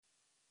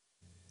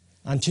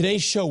On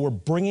today's show, we're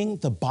bringing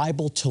the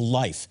Bible to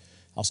life.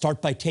 I'll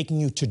start by taking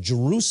you to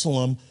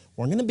Jerusalem.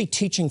 We're going to be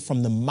teaching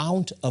from the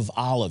Mount of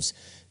Olives.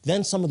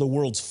 Then some of the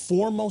world's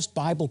foremost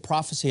Bible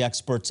prophecy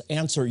experts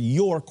answer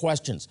your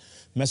questions.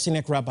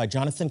 Messianic Rabbi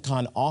Jonathan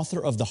Cahn,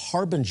 author of The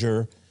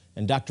Harbinger,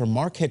 and Dr.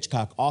 Mark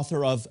Hitchcock,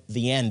 author of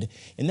The End.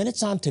 And then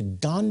it's on to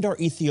Gondar,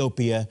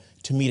 Ethiopia,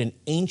 to meet an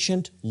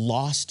ancient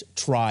lost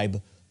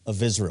tribe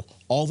of Israel.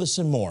 All this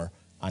and more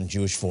on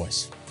Jewish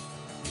Voice.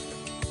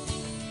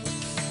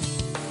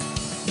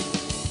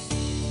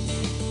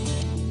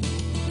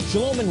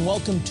 Shalom and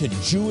welcome to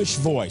Jewish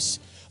Voice,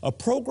 a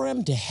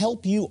program to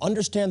help you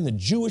understand the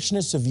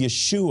Jewishness of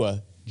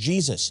Yeshua,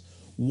 Jesus,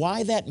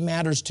 why that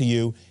matters to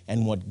you,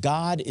 and what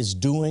God is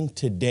doing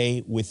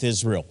today with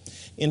Israel.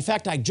 In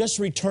fact, I just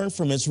returned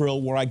from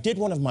Israel, where I did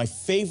one of my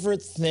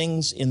favorite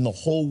things in the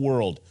whole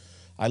world.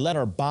 I led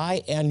our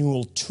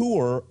biannual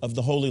tour of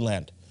the Holy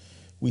Land.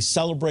 We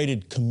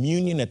celebrated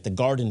communion at the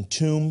Garden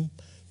Tomb.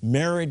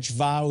 Marriage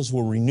vows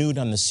were renewed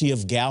on the Sea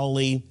of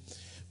Galilee.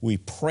 We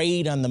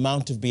prayed on the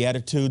Mount of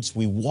Beatitudes.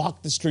 We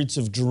walked the streets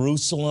of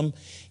Jerusalem.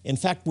 In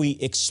fact, we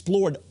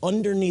explored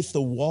underneath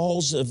the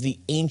walls of the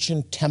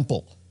ancient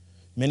temple.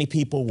 Many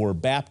people were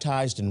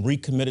baptized and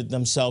recommitted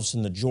themselves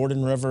in the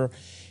Jordan River,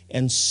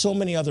 and so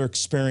many other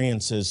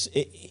experiences.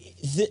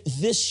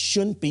 This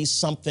shouldn't be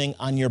something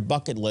on your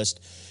bucket list.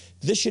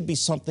 This should be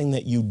something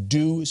that you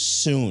do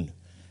soon.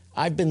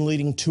 I've been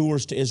leading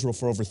tours to Israel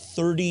for over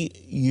 30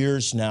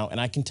 years now,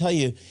 and I can tell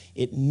you,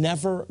 it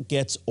never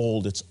gets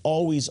old. It's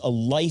always a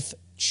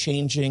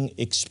life-changing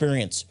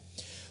experience.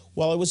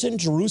 While I was in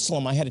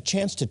Jerusalem, I had a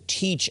chance to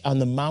teach on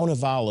the Mount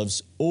of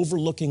Olives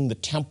overlooking the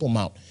Temple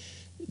Mount.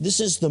 This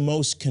is the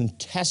most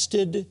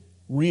contested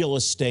real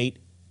estate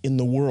in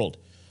the world.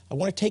 I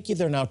want to take you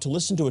there now to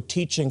listen to a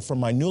teaching from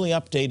my newly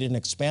updated and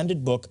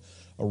expanded book,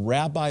 A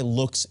Rabbi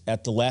Looks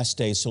at the Last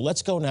Days. So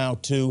let's go now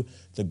to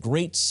the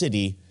great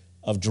city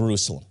of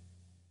Jerusalem.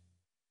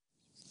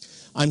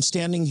 I'm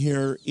standing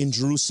here in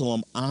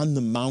Jerusalem on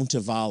the Mount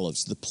of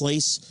Olives, the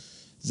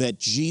place that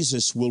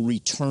Jesus will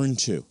return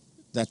to.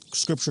 That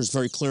scripture is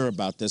very clear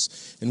about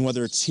this, and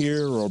whether it's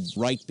here or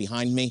right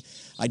behind me,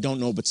 I don't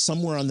know, but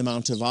somewhere on the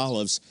Mount of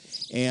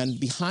Olives. And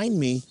behind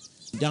me,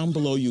 down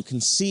below, you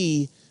can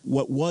see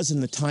what was in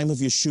the time of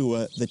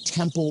Yeshua, the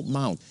Temple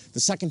Mount, the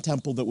second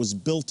temple that was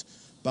built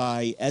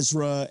by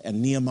Ezra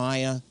and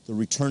Nehemiah, the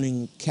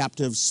returning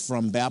captives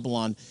from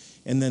Babylon,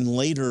 and then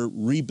later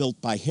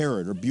rebuilt by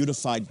Herod, or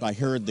beautified by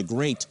Herod the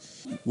Great,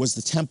 was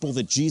the temple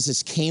that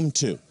Jesus came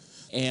to.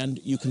 And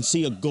you can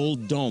see a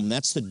gold dome.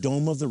 That's the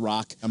Dome of the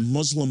Rock, a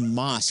Muslim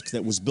mosque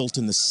that was built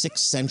in the 6th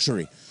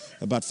century,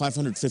 about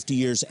 550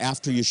 years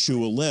after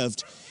Yeshua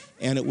lived.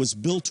 And it was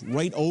built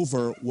right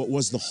over what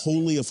was the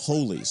Holy of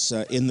Holies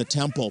in the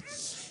temple.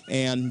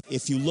 And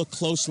if you look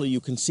closely, you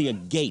can see a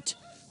gate.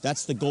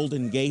 That's the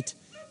Golden Gate.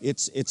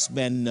 It's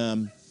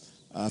been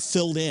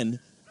filled in.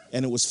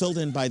 And it was filled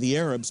in by the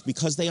Arabs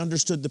because they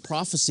understood the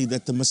prophecy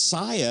that the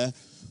Messiah,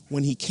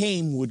 when he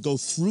came, would go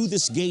through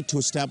this gate to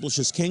establish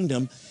his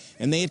kingdom.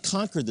 And they had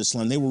conquered this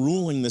land. They were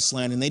ruling this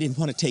land, and they didn't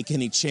want to take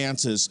any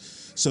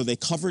chances. So they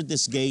covered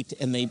this gate,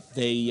 and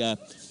they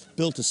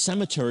built a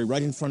cemetery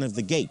right in front of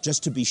the gate,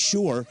 just to be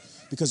sure,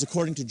 because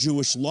according to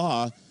Jewish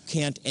law,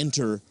 can't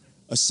enter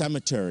a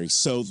cemetery.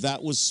 So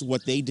that was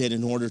what they did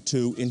in order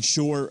to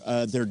ensure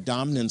their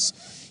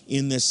dominance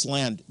in this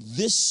land.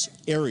 This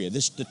area,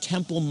 the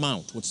Temple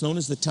Mount, what's known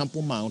as the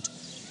Temple Mount,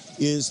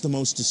 is the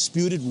most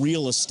disputed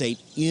real estate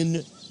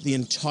in the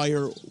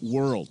entire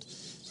world.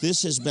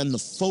 This has been the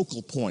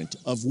focal point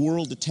of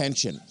world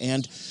attention.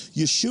 And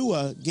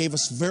Yeshua gave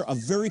us a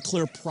very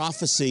clear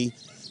prophecy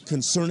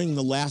concerning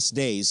the last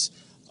days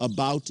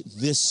about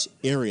this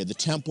area, the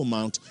Temple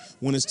Mount.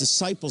 When his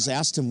disciples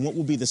asked him what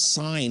will be the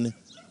sign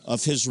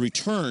of his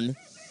return,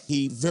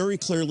 he very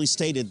clearly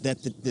stated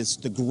that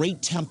the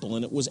great temple,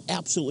 and it was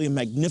absolutely a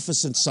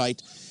magnificent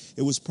sight.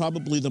 It was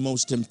probably the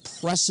most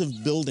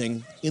impressive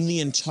building in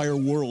the entire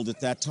world at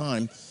that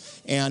time.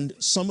 And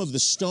some of the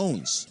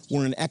stones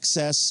were in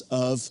excess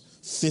of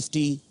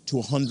 50 to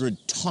 100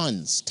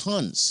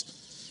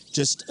 tons.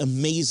 Just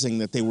amazing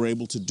that they were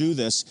able to do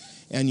this.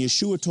 And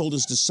Yeshua told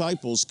his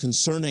disciples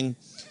concerning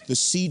the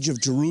siege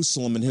of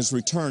Jerusalem and his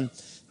return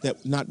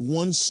that not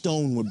one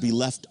stone would be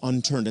left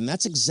unturned. And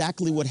that's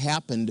exactly what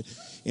happened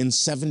in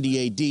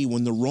 70 AD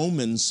when the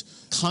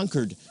Romans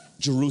conquered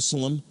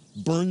Jerusalem,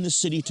 burned the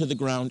city to the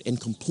ground, and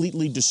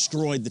completely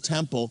destroyed the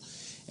temple.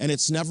 And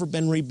it's never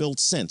been rebuilt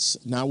since.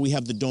 Now we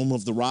have the Dome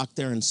of the Rock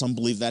there, and some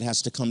believe that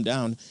has to come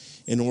down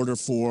in order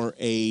for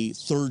a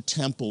third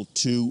temple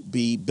to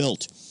be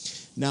built.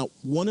 Now,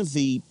 one of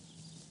the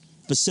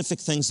specific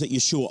things that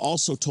Yeshua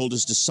also told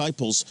his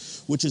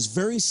disciples, which is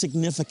very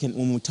significant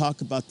when we talk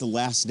about the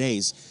last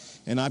days,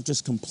 and I've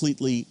just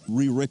completely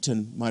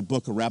rewritten my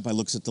book, A Rabbi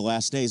Looks at the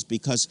Last Days,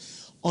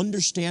 because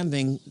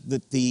understanding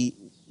that the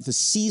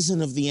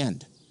season of the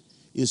end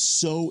is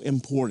so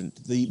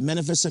important. The men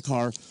of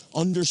Issachar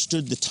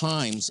understood the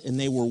times, and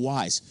they were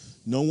wise.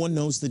 No one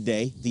knows the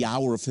day, the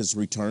hour of his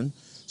return.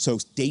 So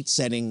date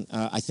setting,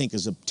 I think,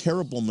 is a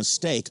terrible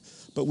mistake,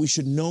 but we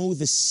should know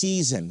the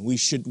season. We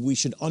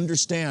should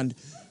understand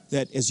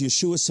that, as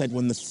Yeshua said,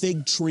 when the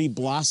fig tree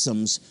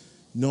blossoms,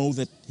 know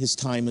that his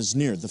time is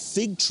near. The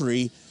fig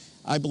tree,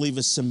 I believe,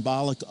 is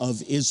symbolic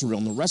of Israel.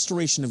 And the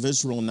restoration of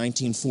Israel in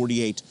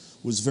 1948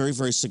 was very,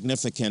 very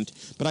significant.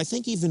 But I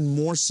think even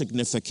more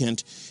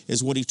significant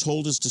is what he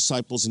told his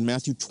disciples in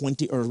Matthew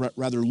 20, or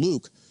rather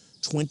Luke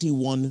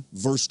 21,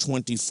 verse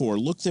 24.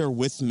 Look there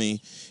with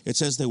me. It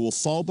says, they will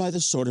fall by the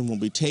sword and will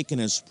be taken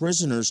as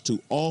prisoners to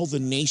all the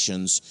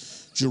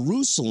nations.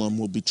 Jerusalem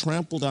will be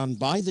trampled on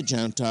by the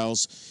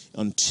Gentiles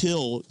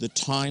until the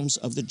times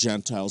of the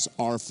Gentiles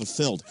are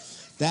fulfilled.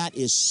 That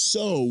is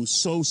so,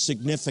 so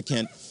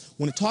significant.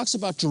 When it talks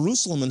about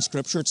Jerusalem in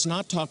Scripture, it's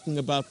not talking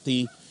about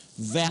the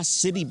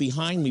vast city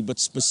behind me, but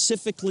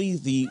specifically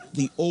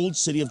the old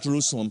city of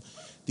Jerusalem,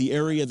 the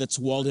area that's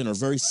walled in, or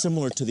very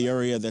similar to the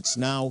area that's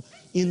now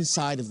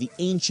inside of the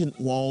ancient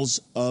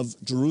walls of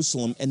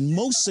Jerusalem, and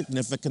most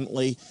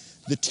significantly,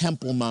 the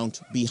Temple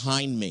Mount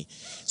behind me.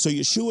 So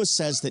Yeshua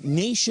says that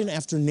nation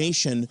after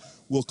nation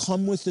will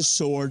come with the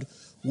sword,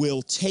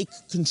 will take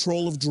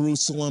control of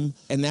Jerusalem,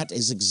 and that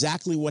is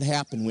exactly what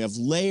happened. We have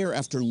layer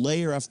after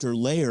layer after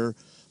layer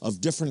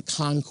of different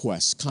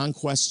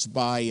conquests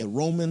by the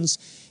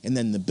Romans, and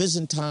then the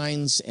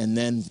Byzantines, and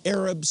then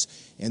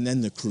Arabs, and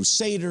then the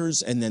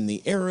Crusaders, and then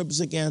the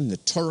Arabs again, the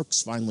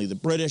Turks, finally the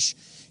British,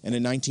 and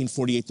in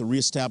 1948 the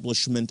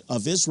reestablishment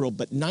of Israel.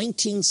 But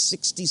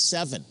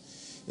 1967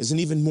 is an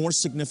even more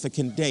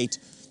significant date,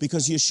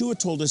 because Yeshua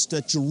told us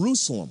that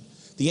Jerusalem,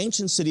 the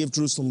ancient city of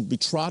Jerusalem, will be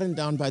trodden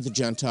down by the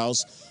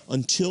Gentiles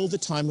until the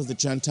time of the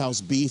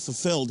Gentiles be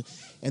fulfilled.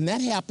 And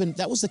that happened,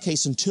 that was the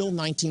case until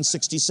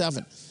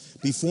 1967.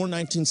 Before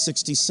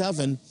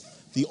 1967,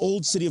 the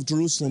old city of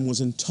Jerusalem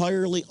was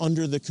entirely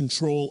under the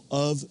control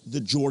of the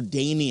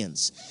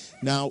Jordanians.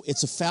 Now,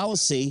 it's a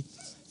fallacy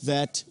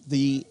that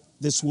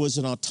this was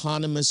an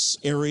autonomous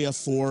area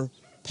for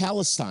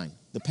Palestine,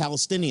 the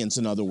Palestinians,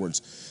 in other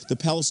words. The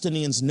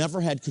Palestinians never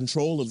had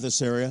control of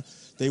this area.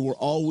 They were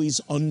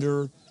always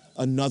under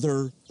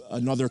another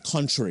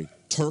country.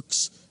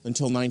 Turks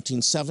until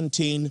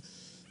 1917,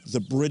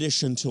 the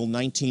British until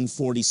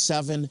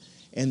 1947,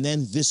 and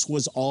then this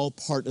was all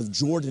part of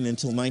Jordan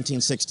until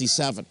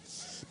 1967.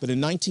 But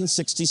in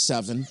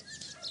 1967,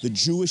 the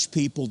Jewish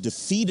people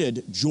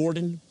defeated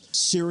Jordan,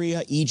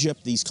 Syria,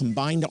 Egypt, these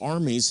combined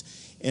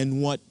armies,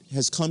 in what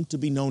has come to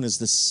be known as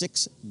the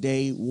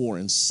Six-Day War.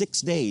 In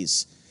 6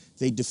 days,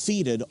 they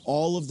defeated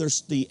all of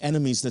the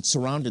enemies that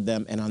surrounded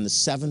them, and on the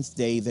seventh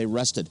day they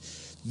rested.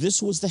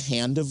 This was the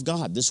hand of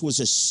God. This was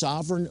a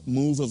sovereign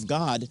move of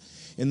God.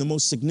 And the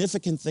most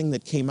significant thing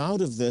that came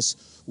out of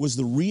this was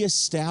the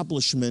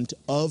reestablishment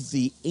of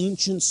the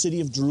ancient city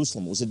of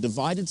Jerusalem. It was a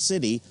divided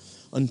city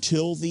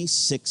until the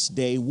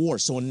Six-Day War.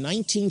 So in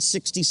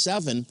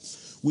 1967,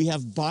 we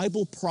have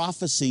Bible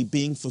prophecy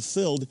being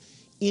fulfilled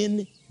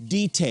in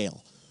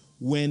detail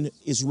when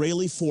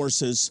Israeli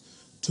forces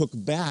took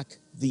back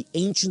the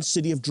ancient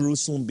city of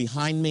Jerusalem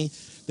behind me.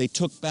 They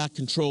took back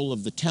control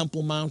of the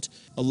Temple Mount,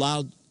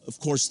 allowed, of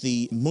course,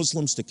 the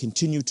Muslims to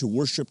continue to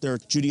worship there.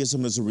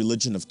 Judaism is a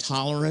religion of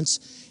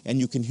tolerance, and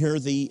you can hear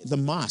the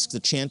mosque, the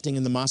chanting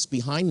in the mosque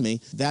behind me.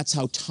 That's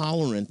how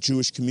tolerant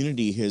Jewish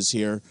community is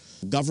here.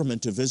 The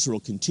government of Israel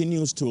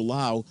continues to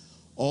allow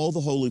all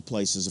the holy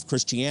places of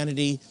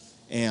Christianity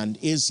and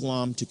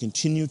Islam to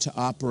continue to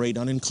operate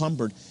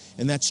unencumbered,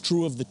 and that's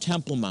true of the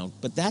Temple Mount.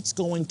 But that's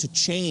going to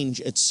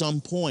change at some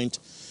point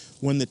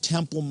when the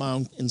Temple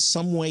Mount, in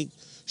some way,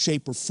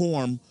 shape, or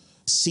form,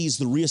 sees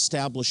the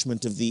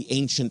reestablishment of the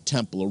ancient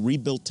temple, a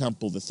rebuilt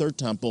temple, the third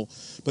temple.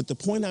 But the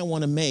point I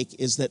want to make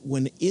is that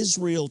when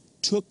Israel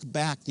took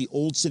back the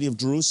old city of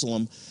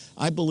Jerusalem,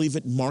 I believe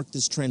it marked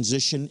this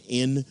transition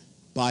in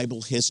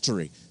Bible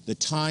history. The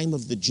time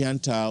of the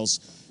Gentiles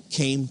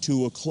came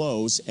to a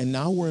close, and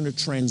now we're in a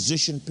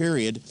transition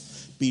period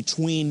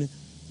between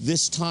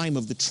this time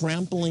of the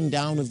trampling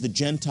down of the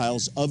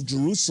Gentiles of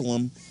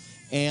Jerusalem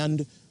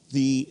and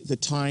the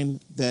time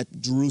that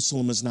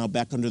Jerusalem is now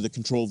back under the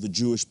control of the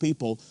Jewish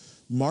people,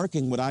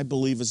 marking what I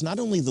believe is not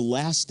only the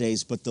last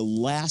days, but the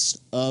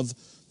last of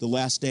the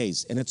last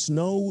days. And it's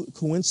no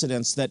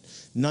coincidence that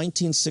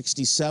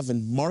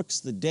 1967 marks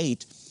the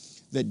date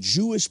that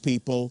Jewish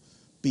people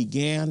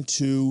began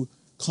to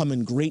come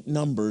in great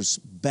numbers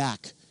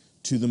back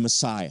to the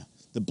Messiah.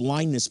 The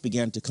blindness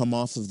began to come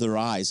off of their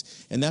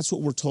eyes. And that's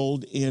what we're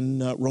told in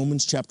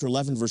Romans chapter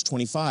 11, verse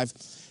 25,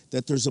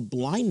 that there's a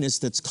blindness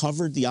that's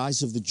covered the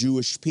eyes of the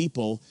Jewish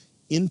people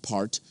in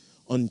part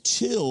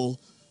until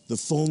the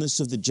fullness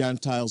of the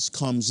Gentiles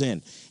comes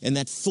in. And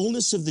that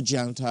fullness of the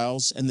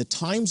Gentiles and the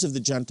times of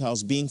the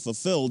Gentiles being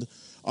fulfilled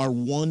are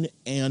one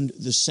and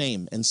the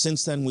same. And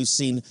since then, we've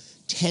seen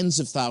tens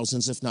of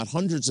thousands, if not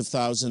hundreds of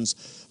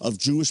thousands, of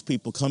Jewish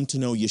people come to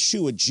know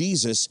Yeshua,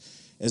 Jesus,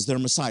 as their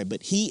Messiah.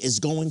 But he is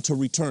going to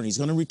return. He's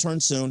going to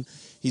return soon.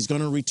 He's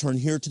going to return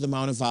here to the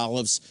Mount of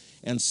Olives,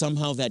 and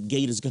somehow that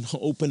gate is going to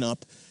open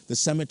up. The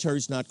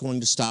cemetery's not going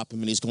to stop him,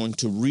 and he's going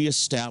to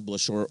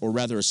reestablish, or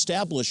rather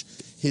establish,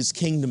 his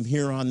kingdom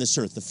here on this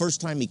earth. The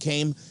first time he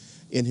came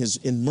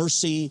in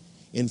mercy,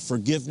 in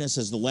forgiveness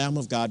as the Lamb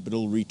of God, but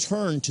he'll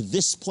return to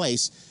this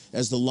place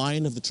as the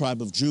Lion of the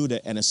tribe of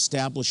Judah and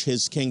establish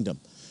his kingdom.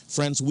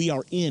 Friends, we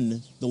are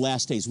in the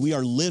last days. We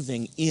are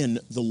living in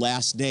the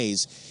last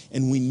days,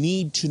 and we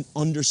need to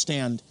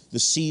understand the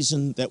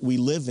season that we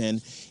live in,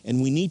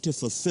 and we need to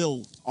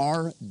fulfill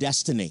our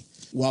destiny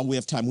while we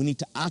have time. We need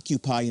to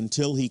occupy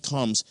until he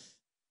comes.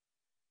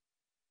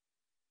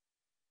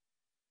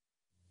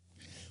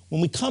 When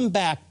we come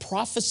back,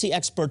 prophecy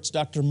experts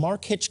Dr.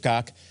 Mark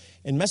Hitchcock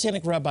and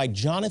Messianic Rabbi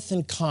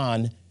Jonathan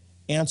Cahn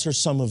answer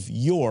some of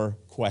your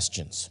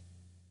questions.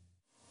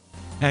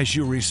 As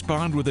you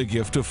respond with a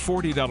gift of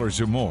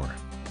 $40 or more,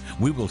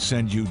 we will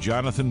send you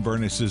Jonathan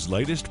Bernis's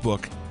latest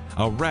book,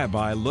 A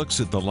Rabbi Looks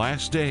at the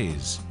Last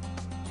Days.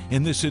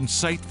 In this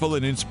insightful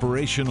and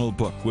inspirational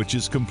book, which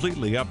is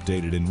completely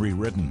updated and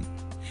rewritten,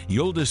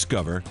 you'll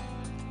discover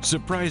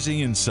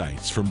surprising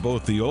insights from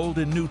both the Old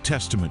and New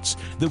Testaments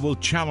that will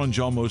challenge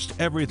almost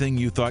everything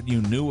you thought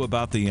you knew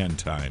about the end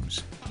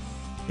times.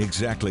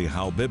 Exactly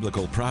how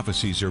biblical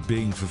prophecies are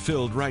being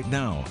fulfilled right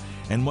now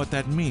and what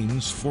that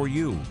means for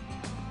you,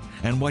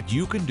 and what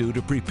you can do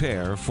to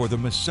prepare for the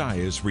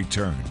Messiah's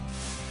return.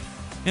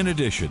 In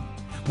addition,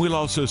 we'll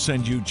also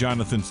send you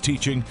Jonathan's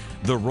teaching,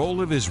 The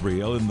Role of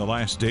Israel in the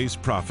Last Days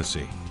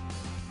Prophecy.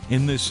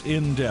 In this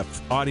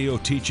in-depth audio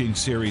teaching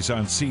series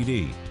on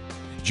CD,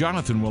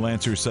 Jonathan will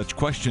answer such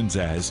questions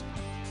as,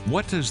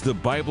 what does the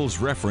Bible's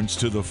reference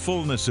to the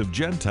fullness of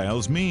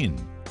Gentiles mean?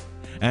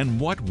 And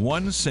what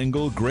one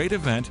single great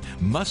event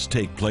must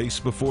take place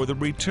before the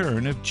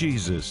return of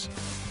Jesus?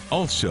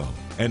 Also,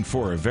 and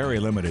for a very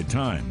limited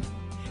time,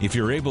 if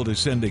you're able to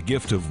send a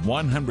gift of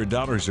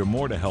 $100 or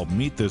more to help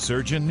meet this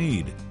urgent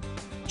need,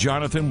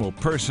 Jonathan will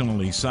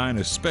personally sign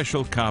a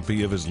special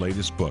copy of his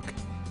latest book,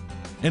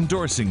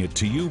 endorsing it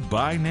to you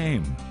by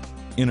name,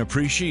 in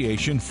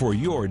appreciation for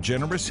your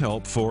generous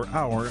help for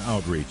our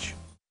outreach.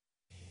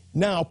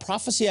 Now,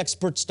 prophecy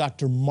experts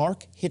Dr.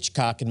 Mark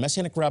Hitchcock and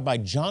Messianic Rabbi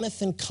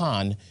Jonathan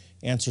Cahn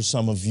answer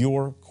some of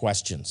your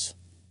questions.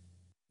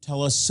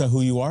 Tell us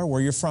who you are,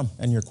 where you're from,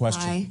 and your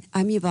question. Hi,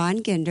 I'm Yvonne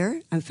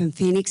Ginder. I'm from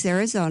Phoenix,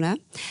 Arizona,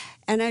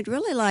 and I'd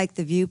really like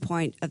the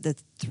viewpoint of the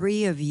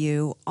three of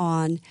you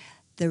on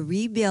the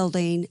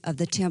rebuilding of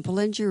the temple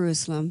in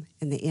Jerusalem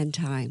in the end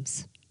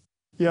times.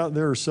 Yeah,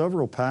 there are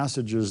several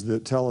passages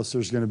that tell us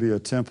there's going to be a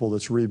temple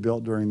that's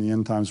rebuilt during the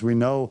end times. We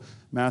know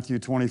Matthew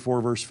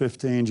 24, verse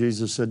 15,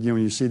 Jesus said, when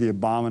you see the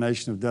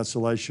abomination of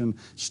desolation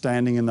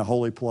standing in the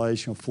holy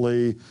place,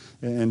 flee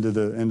into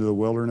the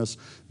wilderness.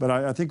 But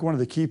I think one of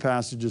the key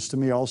passages to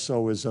me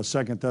also is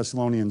 2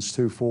 Thessalonians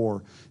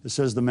 2:4. It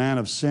says the man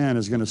of sin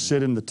is going to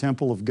sit in the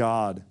temple of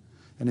God,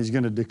 and he's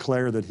going to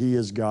declare that he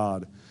is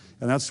God.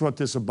 And that's what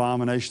this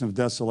abomination of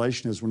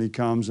desolation is, when he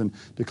comes and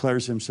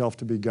declares himself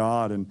to be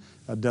God and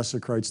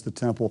desecrates the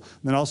temple.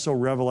 And then also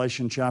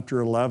Revelation chapter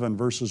 11,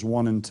 verses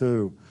 1 and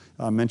 2,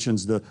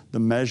 mentions the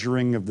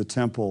measuring of the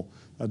temple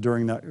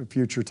during that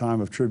future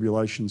time of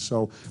tribulation.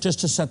 So,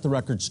 just to set the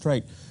record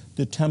straight,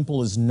 the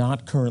temple is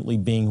not currently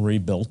being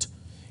rebuilt,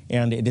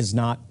 and it is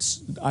not.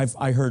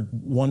 I heard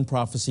one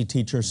prophecy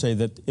teacher say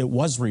that it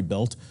was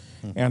rebuilt,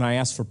 and I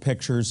asked for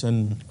pictures,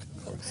 and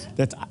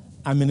that.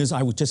 I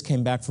just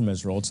came back from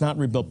Israel. It's not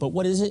rebuilt. But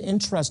what is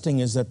interesting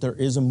is that there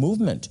is a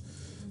movement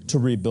to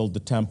rebuild the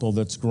temple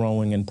that's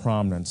growing in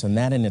prominence, and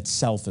that in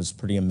itself is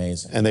pretty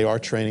amazing. And they are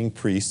training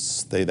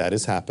priests. That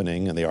is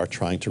happening, and they are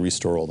trying to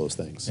restore all those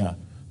things. Yeah.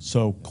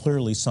 So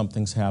clearly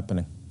something's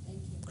happening.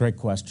 Great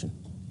question.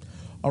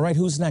 All right,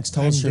 who's next?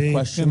 Tell us your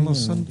question.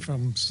 I'm Dave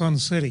from Sun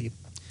City.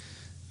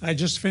 I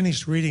just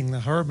finished reading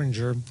The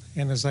Harbinger,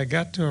 and as I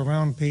got to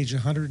around page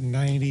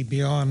 190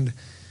 beyond,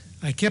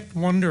 I kept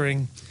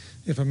wondering,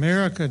 if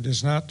America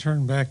does not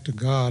turn back to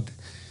God,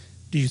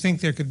 do you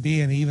think there could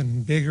be an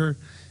even bigger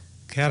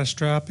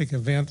catastrophic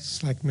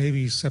events like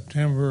maybe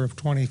September of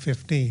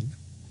 2015?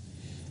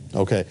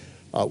 Okay.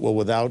 Well,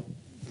 without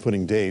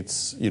putting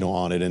dates,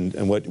 on it,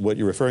 and what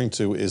you're referring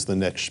to is the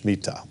next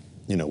Shemitah,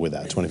 with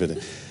that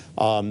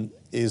 2015,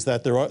 is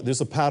that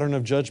there's a pattern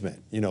of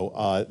judgment,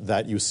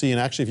 that you see,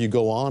 and actually if you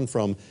go on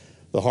from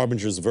the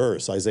Harbinger's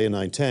verse, Isaiah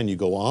 9:10, you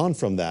go on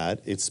from that,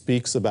 it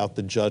speaks about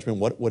the judgment,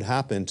 what would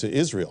happen to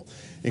Israel,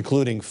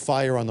 including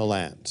fire on the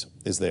land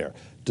is there,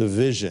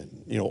 division,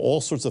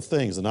 all sorts of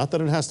things. And not that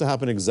it has to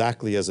happen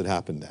exactly as it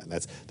happened then.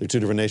 They're two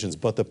different nations,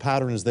 but the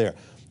pattern is there.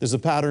 There's a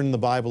pattern in the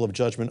Bible of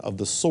judgment of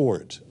the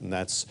sword, and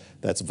that's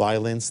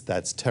violence,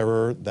 that's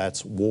terror,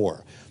 that's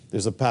war.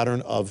 There's a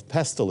pattern of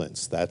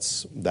pestilence, that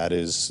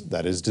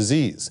is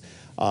disease.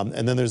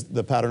 And then there's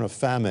the pattern of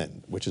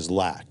famine, which is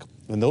lack.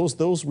 And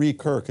those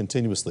recur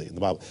continuously in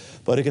the Bible.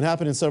 But it can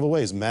happen in several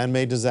ways.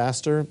 Man-made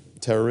disaster,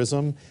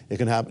 terrorism. It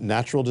can happen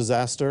natural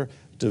disaster,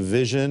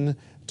 division,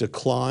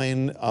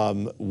 decline,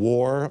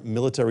 war,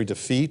 military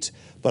defeat.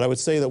 But I would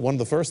say that one of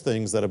the first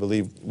things that I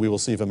believe we will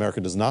see if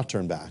America does not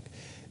turn back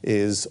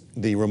is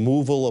the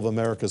removal of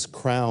America's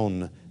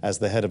crown as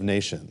the head of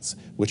nations,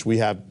 which we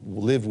have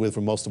lived with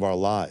for most of our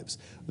lives.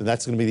 And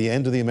that's going to be the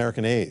end of the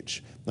American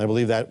age. And I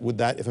believe that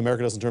if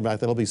America doesn't turn back,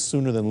 that'll be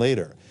sooner than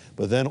later.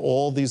 But then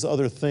all these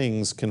other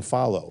things can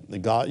follow.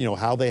 God,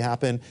 how they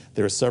happen,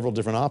 there are several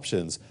different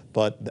options.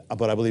 But I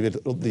believe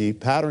the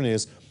pattern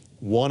is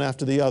one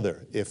after the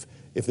other.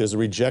 If there's a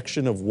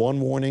rejection of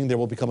one warning, there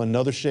will become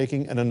another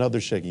shaking and another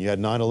shaking. You had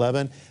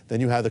 9/11, then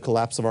you had the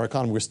collapse of our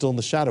economy. We're still in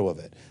the shadow of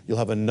it. You'll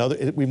have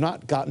another, we've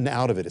not gotten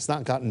out of it. It's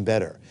not gotten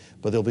better.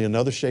 But there'll be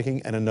another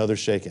shaking and another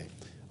shaking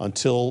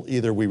until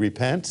either we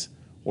repent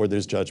or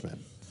there's judgment.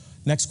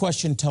 Next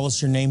question, tell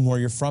us your name, where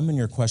you're from, and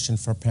your question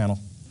for our panel.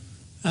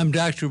 I'm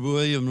Dr.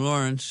 William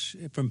Lawrence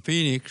from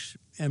Phoenix,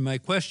 and my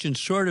question's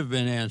sort of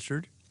been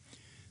answered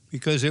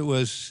because it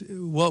was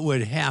what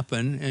would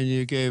happen, and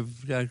you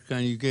gave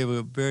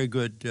a very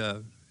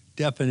good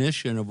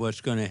definition of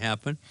what's going to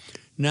happen.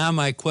 Now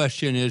my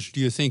question is, do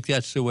you think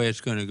that's the way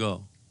it's going to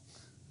go?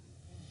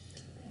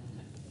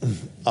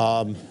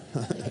 I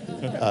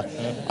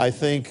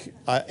think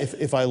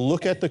if I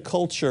look at the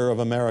culture of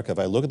America, if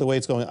I look at the way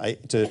it's going,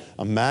 to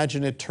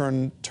imagine it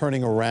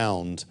turning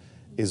around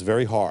is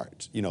very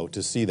hard,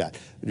 to see that.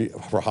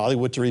 For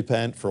Hollywood to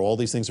repent, for all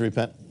these things to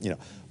repent,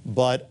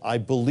 But I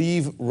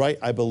believe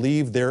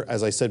there,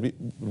 as I said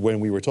when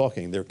we were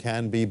talking, there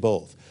can be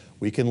both.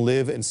 We can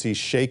live and see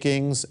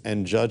shakings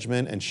and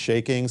judgment and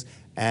shakings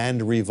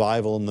and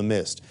revival in the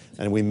midst.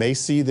 And we may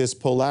see this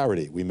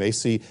polarity. We may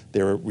see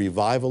there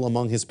revival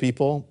among his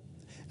people,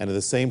 and at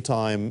the same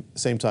time,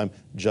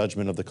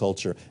 judgment of the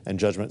culture and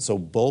judgment. So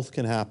both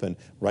can happen.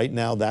 Right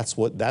now,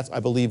 I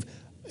believe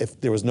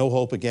if there was no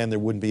hope, again, there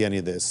wouldn't be any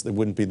of this. There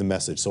wouldn't be the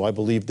message. So I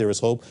believe there is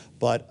hope,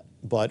 but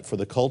for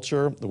the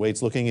culture, the way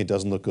it's looking, it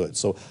doesn't look good.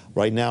 So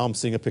right now, I'm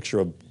seeing a picture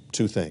of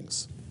two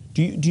things.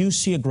 Do you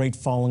see a great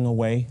falling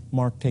away,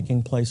 Mark,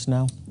 taking place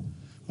now?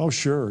 Oh,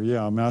 sure,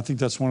 yeah. I mean, I think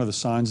that's one of the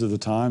signs of the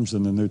times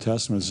in the New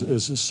Testament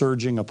is a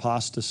surging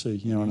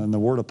apostasy. And the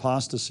word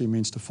apostasy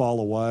means to fall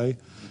away.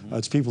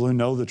 It's people who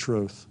know the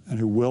truth and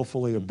who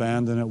willfully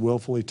abandon it,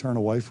 willfully turn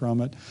away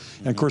from it.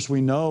 And of course,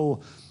 we know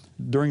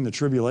during the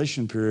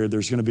tribulation period,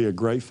 there's going to be a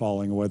great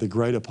falling away, the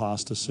great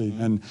apostasy.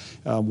 And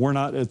we're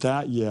not at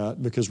that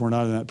yet because we're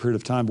not in that period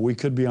of time, but we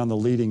could be on the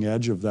leading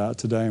edge of that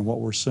today and what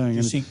we're seeing.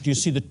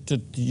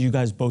 Do you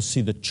guys both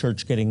see the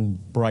church getting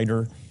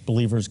brighter,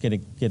 believers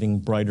getting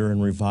brighter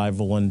in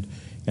revival, and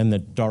the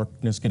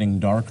darkness getting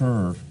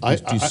darker? Or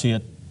do you see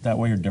it that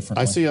way or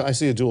differently? I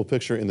see a dual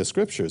picture in the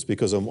scriptures,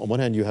 because on one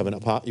hand you have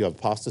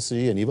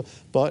apostasy and evil,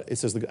 but it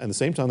says at the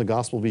same time the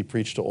gospel will be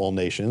preached to all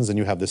nations, and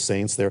you have the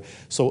saints there.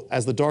 So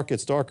as the dark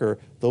gets darker,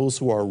 those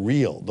who are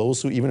real, those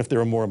who, even if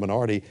they're more a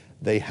minority,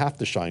 they have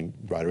to shine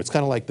brighter. It's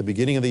kind of like the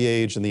beginning of the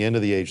age and the end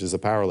of the age. There's a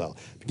parallel.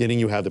 Beginning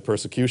you had the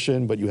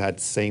persecution, but you had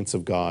saints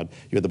of God.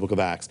 You had the book of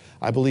Acts.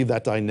 I believe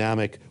that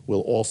dynamic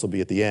will also be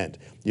at the end,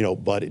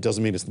 but it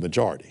doesn't mean it's the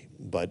majority.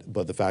 But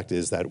the fact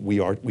is that we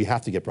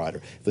have to get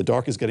brighter. If the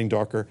dark is getting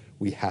darker,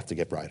 we have to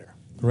get brighter.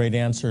 Great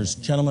answers.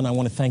 Gentlemen, I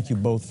want to thank you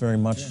both very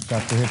much,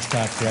 Dr.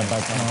 Hitchcock, Rabbi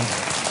Tom.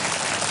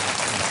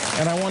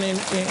 And I want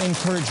to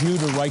encourage you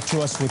to write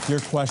to us with your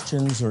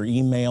questions or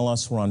email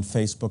us. We're on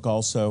Facebook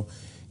also,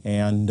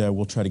 and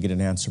we'll try to get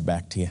an answer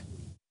back to you.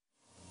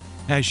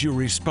 As you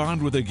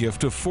respond with a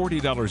gift of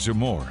 $40 or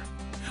more,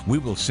 we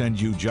will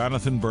send you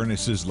Jonathan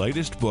Bernis's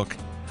latest book,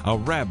 A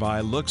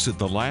Rabbi Looks at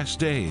the Last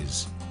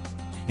Days.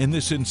 In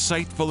this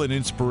insightful and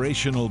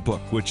inspirational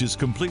book, which is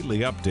completely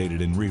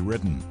updated and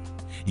rewritten,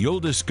 you'll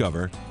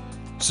discover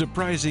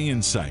surprising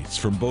insights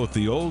from both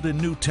the Old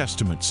and New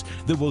Testaments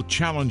that will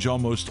challenge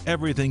almost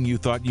everything you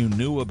thought you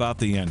knew about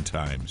the end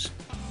times.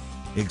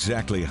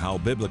 Exactly how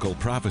biblical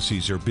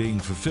prophecies are being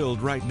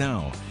fulfilled right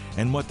now,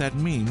 and what that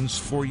means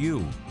for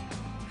you,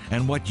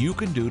 and what you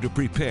can do to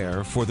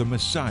prepare for the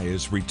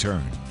Messiah's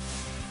return.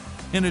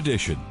 In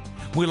addition,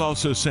 we'll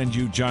also send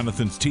you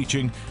Jonathan's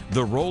teaching,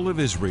 The Role of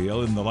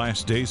Israel in the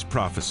Last Days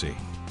Prophecy.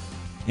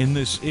 In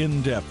this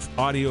in-depth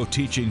audio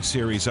teaching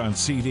series on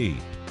CD,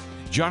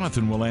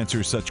 Jonathan will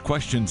answer such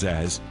questions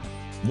as,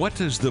 what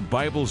does the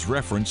Bible's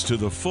reference to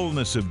the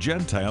fullness of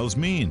Gentiles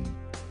mean?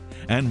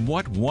 And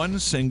what one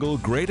single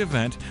great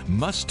event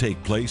must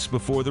take place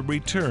before the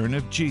return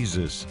of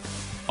Jesus?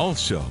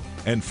 Also,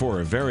 and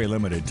for a very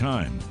limited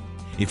time,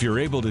 if you're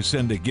able to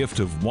send a gift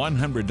of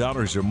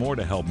 $100 or more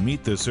to help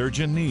meet this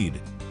urgent need,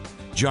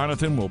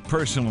 Jonathan will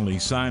personally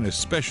sign a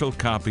special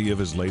copy of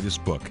his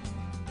latest book,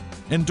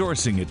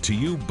 endorsing it to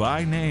you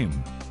by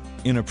name,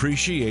 in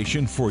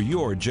appreciation for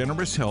your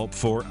generous help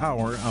for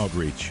our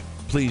outreach.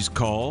 Please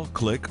call,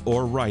 click,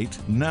 or write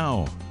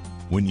now.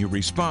 When you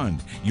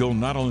respond, you'll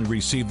not only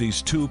receive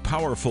these two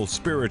powerful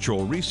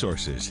spiritual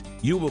resources,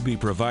 you will be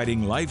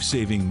providing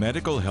life-saving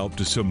medical help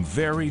to some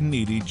very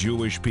needy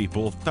Jewish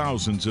people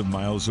thousands of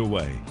miles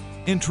away,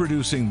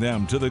 introducing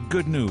them to the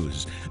good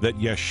news that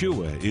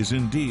Yeshua is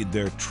indeed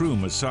their true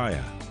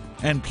Messiah.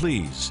 And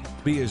please,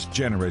 be as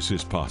generous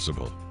as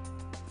possible.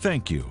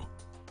 Thank you.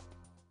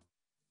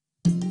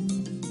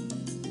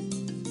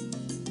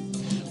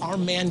 our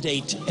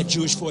mandate at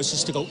Jewish Voice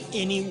is to go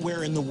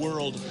anywhere in the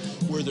world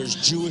where there's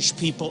Jewish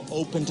people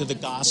open to the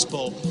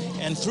gospel.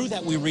 And through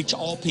that, we reach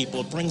all people.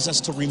 It brings us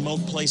to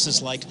remote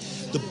places like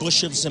the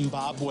bush of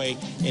Zimbabwe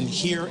and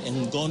here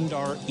in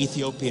Gondar,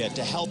 Ethiopia,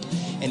 to help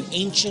an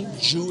ancient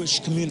Jewish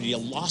community, a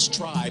lost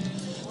tribe,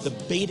 the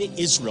Beta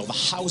Israel, the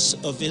House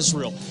of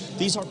Israel.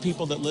 These are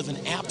people that live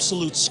in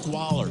absolute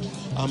squalor.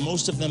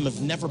 Most of them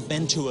have never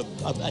been to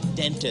a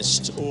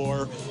dentist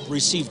or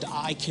received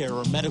eye care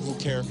or medical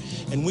care,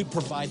 and we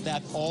provide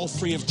that all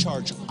free of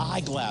charge.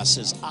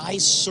 Eyeglasses, eye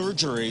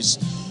surgeries.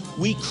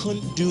 We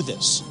couldn't do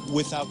this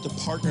without the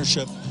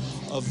partnership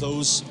of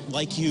those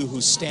like you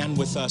who stand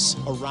with us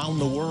around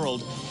the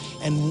world.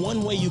 And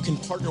one way you can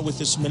partner with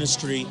this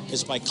ministry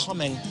is by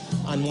coming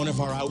on one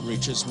of our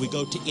outreaches. We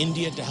go to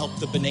India to help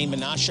the B'nai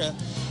Menashe.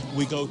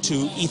 We go to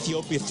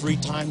Ethiopia 3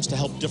 times to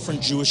help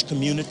different Jewish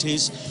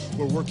communities.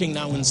 We're working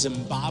now in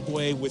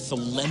Zimbabwe with the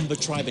Lemba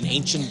tribe, an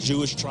ancient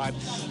Jewish tribe.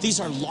 These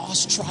are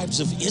lost tribes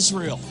of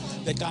Israel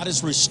that God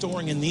is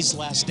restoring in these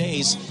last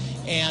days.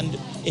 And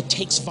it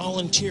takes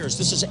volunteers.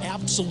 This is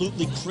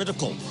absolutely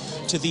critical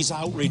to these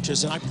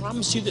outreaches. And I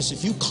promise you this,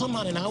 if you come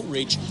on an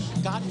outreach,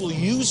 God will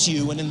use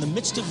you, and in the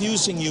midst of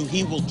using you,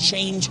 he will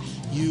change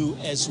you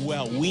as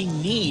well. We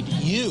need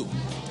you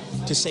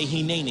to say,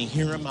 Hineni,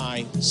 here am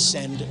I,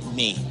 send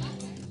me.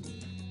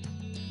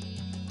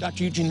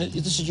 Dr. Eugene,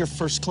 this is your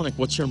first clinic.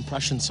 What's your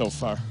impression so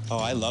far? Oh,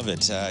 I love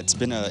it. It's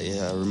been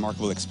a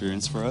remarkable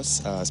experience for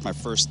us.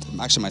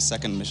 It's my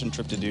second mission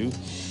trip to do.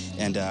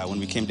 And when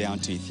we came down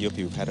to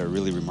Ethiopia, we've had a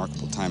really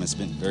remarkable time. It's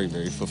been very,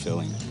 very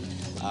fulfilling.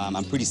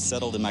 I'm pretty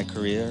settled in my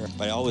career,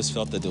 but I always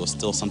felt that there was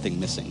still something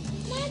missing.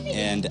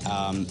 And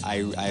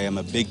I am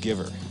a big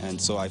giver,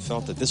 and so I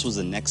felt that this was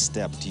the next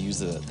step to use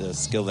the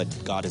skill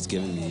that God has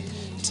given me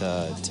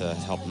to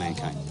help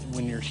mankind.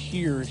 When you're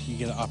here, you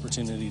get an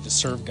opportunity to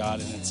serve God,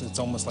 and it's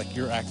almost like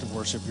your act of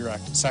worship, your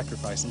act of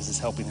sacrifice is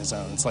helping His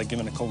own. It's like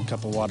giving a cold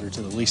cup of water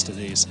to the least of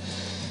these.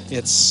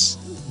 It's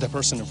the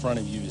person in front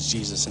of you is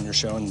Jesus, and you're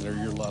showing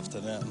your love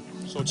to them.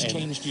 So it's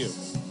changed you.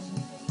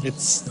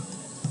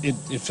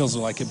 It feels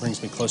like it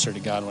brings me closer to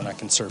God when I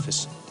can serve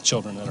His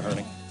children that are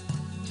hurting.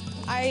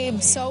 I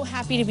am so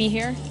happy to be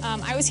here.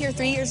 I was here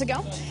 3 years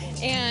ago,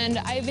 and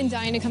I've been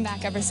dying to come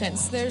back ever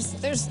since.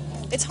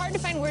 It's hard to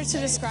find words to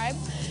describe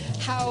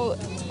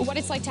what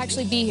it's like to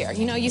actually be here.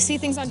 You know, you see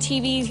things on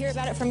TV, you hear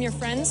about it from your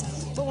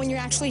friends, but when you're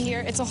actually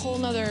here, it's a whole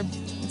nother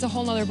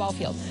ball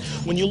field.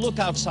 When you look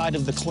outside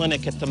of the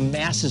clinic at the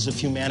masses of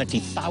humanity,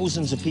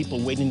 thousands of people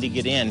waiting to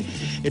get in,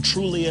 it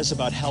truly is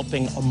about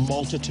helping a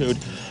multitude.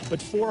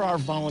 But for our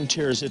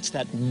volunteers, it's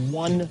that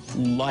one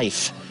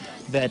life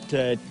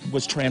that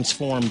was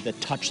transformed, that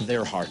touched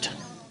their heart.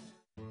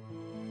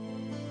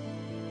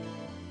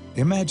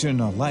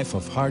 Imagine a life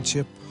of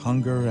hardship,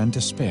 hunger, and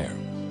despair,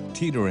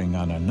 teetering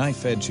on a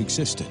knife-edge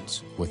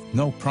existence with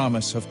no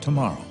promise of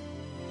tomorrow.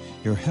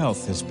 Your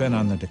health has been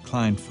on the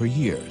decline for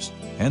years,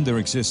 and there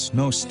exists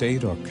no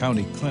state or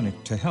county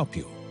clinic to help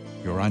you.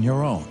 You're on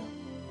your own.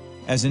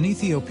 As an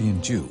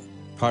Ethiopian Jew,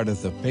 part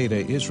of the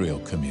Beta Israel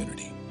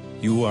community,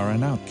 you are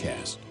an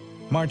outcast,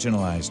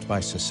 marginalized by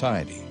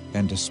society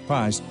and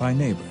despised by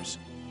neighbors.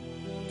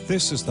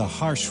 This is the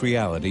harsh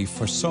reality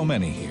for so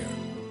many here.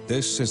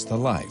 This is the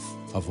life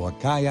of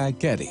Wagaya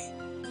Getty.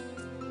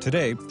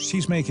 Today,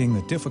 she's making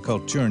the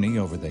difficult journey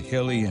over the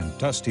hilly and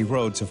dusty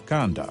roads of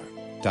Gondar,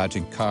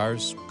 dodging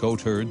cars,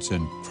 goat herds,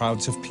 and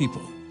crowds of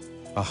people.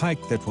 A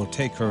hike that will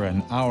take her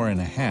an hour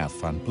and a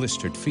half on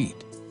blistered feet.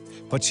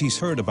 But she's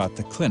heard about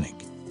the clinic,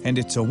 and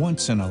it's a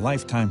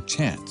once-in-a-lifetime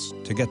chance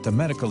to get the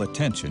medical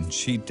attention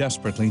she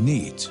desperately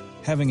needs,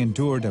 having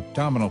endured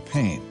abdominal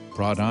pain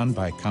brought on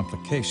by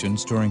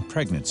complications during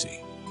pregnancy.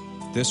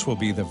 This will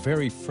be the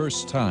very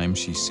first time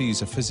she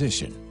sees a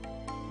physician.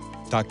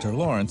 Dr.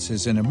 Lawrence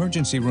is an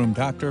emergency room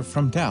doctor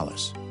from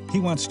Dallas. He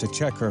wants to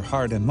check her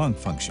heart and lung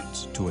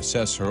functions to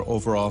assess her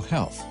overall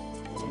health.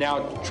 Now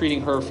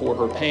treating her for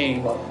her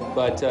pain,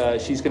 but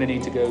she's going to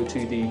need to go to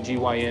the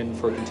GYN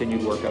for a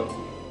continued workup.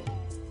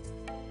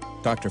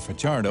 Dr.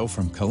 Fajardo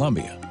from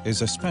Columbia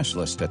is a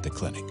specialist at the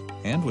clinic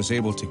and was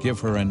able to give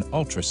her an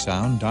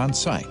ultrasound on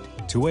site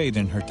to aid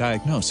in her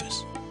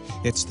diagnosis.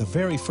 It's the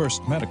very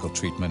first medical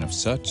treatment of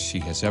such she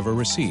has ever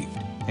received,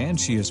 and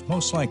she is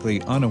most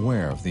likely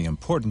unaware of the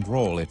important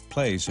role it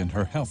plays in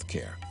her health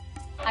care.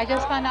 I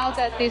just found out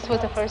that this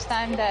was the first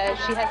time that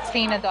she had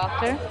seen a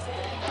doctor,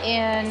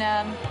 and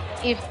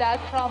if that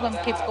problem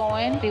keeps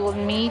going, they will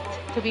need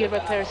to be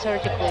repaired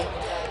surgically.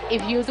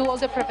 If you do all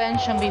the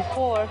prevention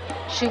before,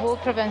 she will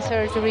prevent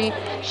surgery,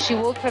 she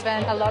will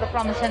prevent a lot of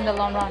problems in the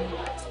long run.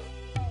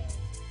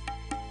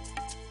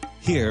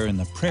 Here in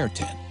the prayer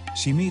tent,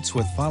 she meets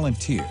with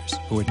volunteers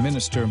who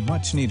administer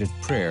much-needed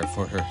prayer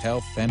for her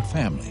health and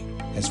family,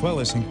 as well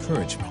as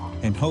encouragement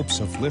in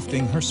hopes of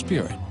lifting her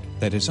spirit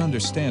that is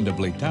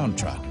understandably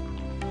downtrodden,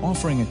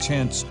 offering a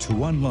chance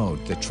to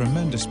unload the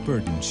tremendous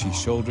burden she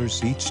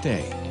shoulders each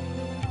day.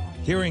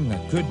 Hearing the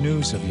good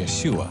news of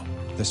Yeshua,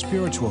 the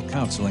spiritual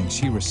counseling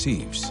she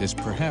receives is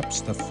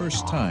perhaps the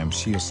first time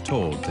she is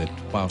told that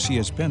while she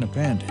has been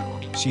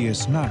abandoned, she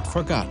is not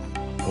forgotten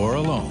or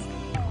alone.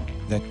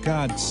 That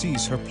God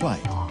sees her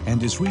plight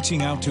and is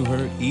reaching out to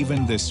her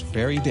even this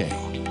very day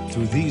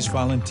through these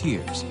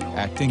volunteers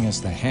acting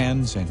as the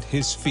hands and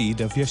his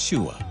feet of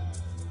Yeshua.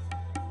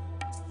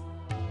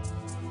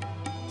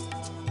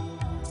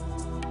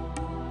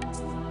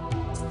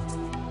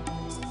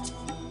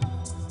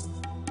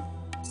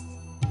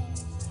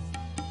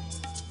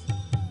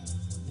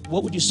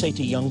 What would you say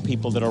to young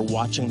people that are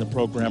watching the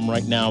program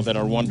right now that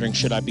are wondering,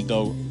 should I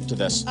go to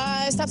this?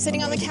 Stop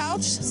sitting on the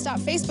couch, stop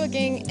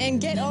Facebooking,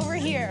 and get over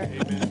here.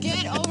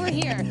 Get over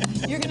here.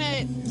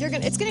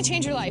 It's gonna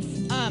change your life.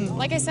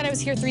 Like I said, I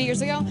was here 3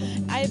 years ago.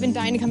 I have been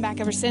dying to come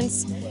back ever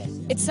since.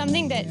 It's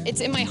something that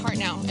it's in my heart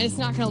now, and it's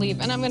not gonna leave.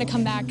 And I'm gonna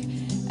come back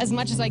as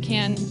much as I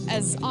can,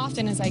 as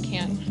often as I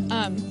can.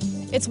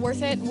 It's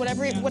worth it.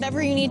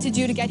 Whatever you need to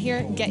do to get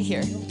here, get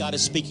here. God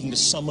is speaking to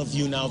some of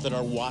you now that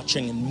are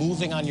watching and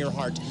moving on your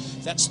heart.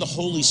 That's the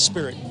Holy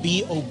Spirit.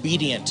 Be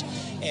obedient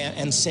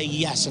and say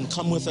yes, and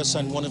come with us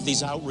on one of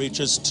these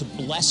outreaches to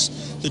bless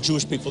the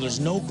Jewish people. There's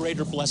no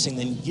greater blessing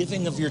than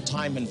giving of your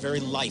time and very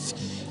life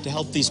to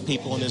help these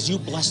people. And as you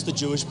bless the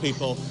Jewish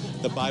people,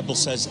 the Bible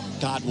says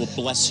God will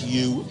bless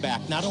you back.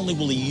 Not only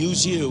will he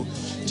use you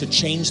to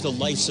change the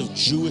lives of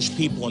Jewish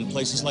people in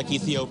places like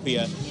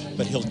Ethiopia,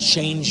 but he'll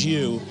change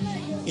you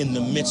in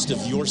the midst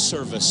of your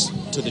service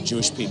to the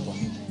Jewish people.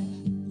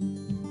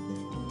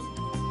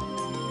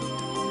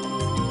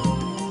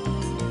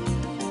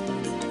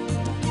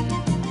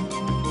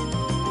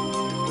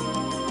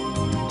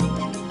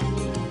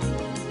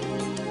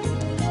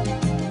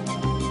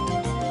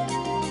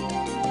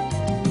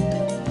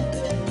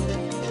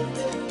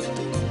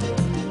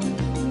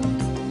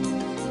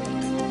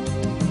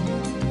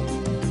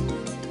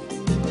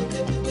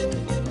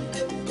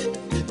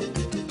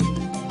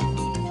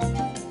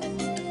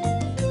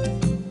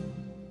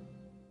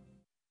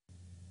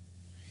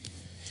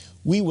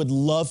 We would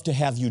love to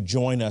have you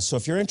join us. So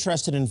if you're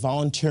interested in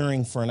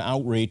volunteering for an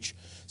outreach,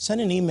 send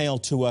an email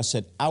to us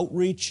at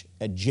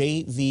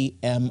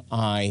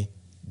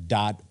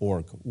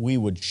outreach@jvmi.org. We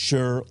would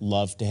sure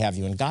love to have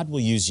you, and God will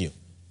use you.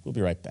 We'll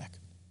be right back.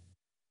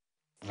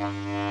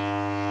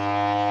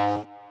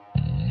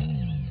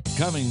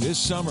 Coming this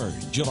summer,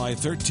 July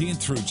 13th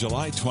through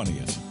July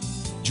 20th.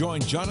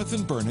 Join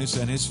Jonathan Bernis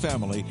and his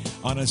family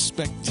on a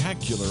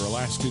spectacular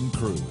Alaskan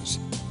cruise.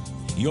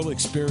 You'll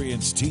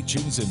experience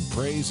teachings and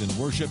praise and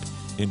worship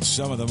in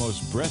some of the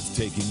most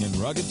breathtaking and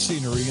rugged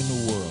scenery in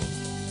the world.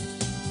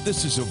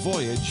 This is a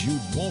voyage you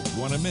won't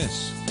want to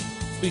miss.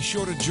 Be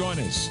sure to join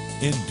us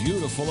in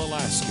beautiful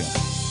Alaska.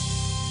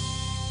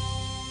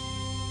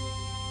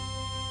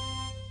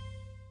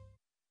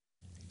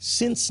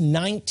 Since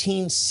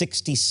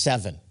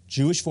 1967,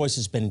 Jewish Voice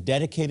has been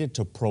dedicated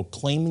to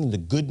proclaiming the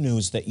good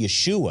news that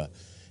Yeshua,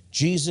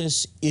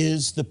 Jesus,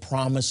 is the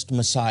promised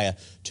Messiah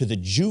to the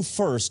Jew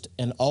first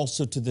and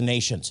also to the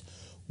nations.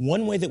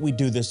 One way that we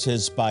do this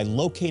is by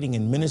locating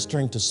and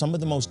ministering to some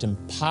of the most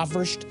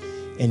impoverished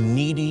and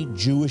needy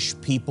Jewish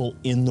people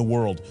in the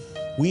world.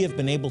 We have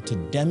been able to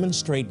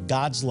demonstrate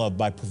God's love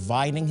by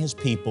providing his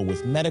people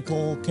with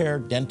medical care,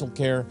 dental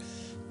care,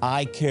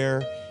 eye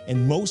care,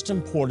 and most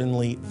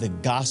importantly, the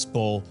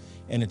gospel.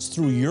 And it's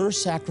through your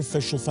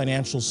sacrificial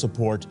financial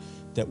support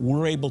that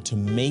we're able to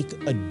make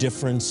a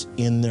difference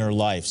in their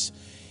lives.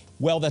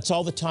 Well, that's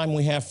all the time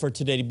we have for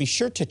today. Be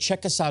sure to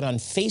check us out on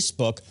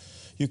Facebook.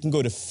 You can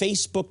go to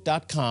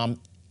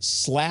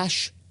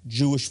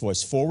facebook.com/Jewish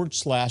Voice,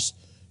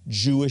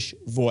 /Jewish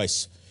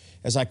Voice.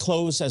 As I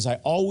close, as I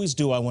always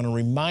do, I want to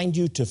remind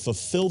you to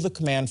fulfill the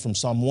command from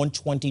Psalm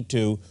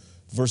 122,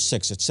 verse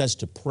 6. It says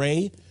to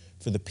pray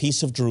for the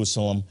peace of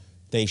Jerusalem.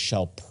 They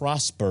shall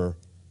prosper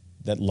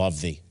that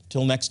love thee.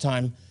 Till next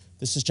time,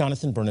 this is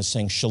Jonathan Bernis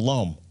saying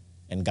shalom,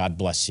 and God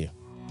bless you.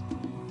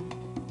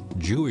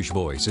 Jewish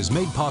Voice is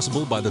made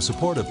possible by the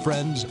support of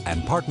friends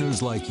and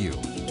partners like you.